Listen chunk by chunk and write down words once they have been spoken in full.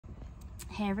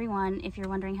Hey everyone, if you're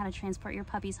wondering how to transport your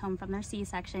puppies home from their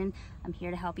C-section, I'm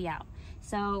here to help you out.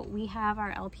 So we have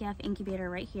our LPF incubator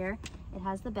right here. It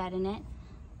has the bed in it.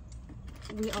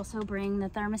 We also bring the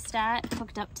thermostat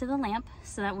hooked up to the lamp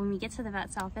so that when we get to the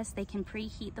vet's office, they can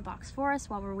preheat the box for us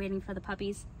while we're waiting for the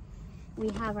puppies. We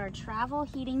have our travel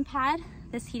heating pad.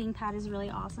 This heating pad is really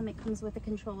awesome. It comes with a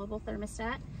controllable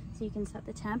thermostat, so you can set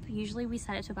the temp. Usually we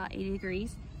set it to about 80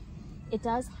 degrees. It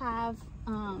does have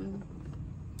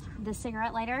the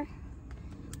cigarette lighter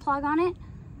plug on it,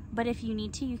 but if you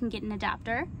need to, you can get an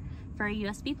adapter for a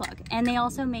USB plug. And they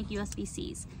also make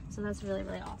USB-Cs, so that's really,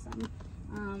 really awesome.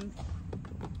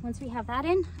 Once we have that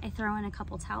in, I throw in a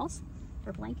couple towels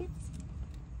or blankets.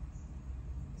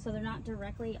 So they're not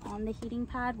directly on the heating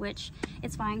pad, which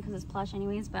it's fine because it's plush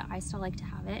anyways, but I still like to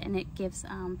have it, and it gives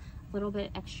a little bit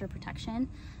extra protection.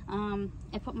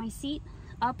 I put my seat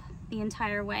up the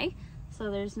entire way,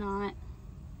 so there's not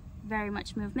very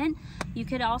much movement. You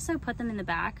could also put them in the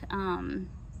back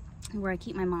where I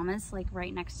keep my mommas, like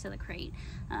right next to the crate,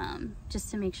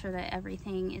 just to make sure that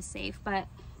everything is safe. But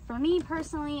for me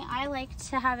personally, I like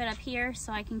to have it up here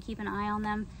so I can keep an eye on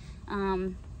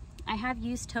them. I have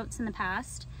used totes in the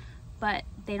past, but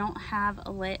they don't have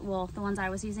a lid. Well, the ones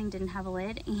I was using didn't have a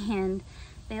lid, and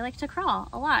they like to crawl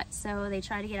a lot, so they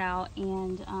try to get out,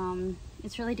 and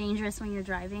it's really dangerous when you're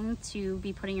driving to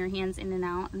be putting your hands in and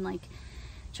out and like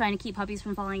trying to keep puppies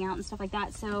from falling out and stuff like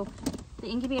that. So the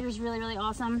incubator is really, really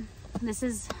awesome. This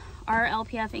is our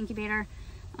LPF incubator.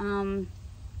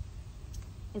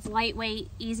 It's lightweight,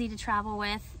 easy to travel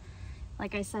with.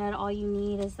 Like I said, all you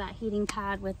need is that heating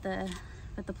pad with the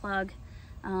plug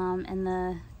and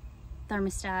the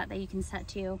thermostat that you can set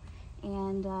to,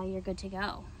 and you're good to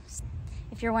go.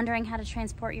 If you're wondering how to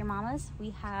transport your mommas,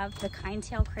 we have the Kind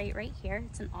Tail crate right here.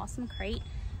 It's an awesome crate.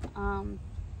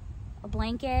 A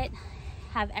blanket,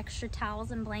 have extra towels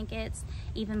and blankets,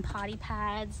 even potty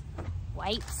pads,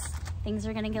 wipes. Things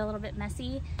are gonna get a little bit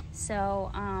messy, so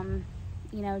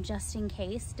you know, just in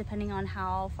case, depending on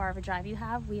how far of a drive you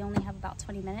have, we only have about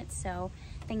 20 minutes, so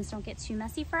things don't get too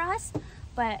messy for us.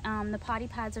 But the potty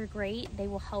pads are great. They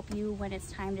will help you when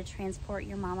it's time to transport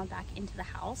your mama back into the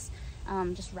house.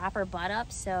 Just wrap her butt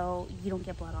up so you don't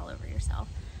get blood all over yourself.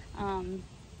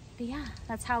 But yeah,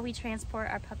 that's how we transport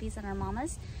our puppies and our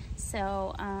mamas.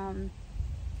 So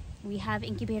we have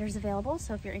incubators available,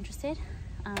 so if you're interested,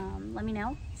 let me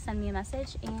know, send me a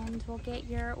message, and we'll get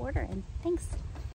your order in. Thanks.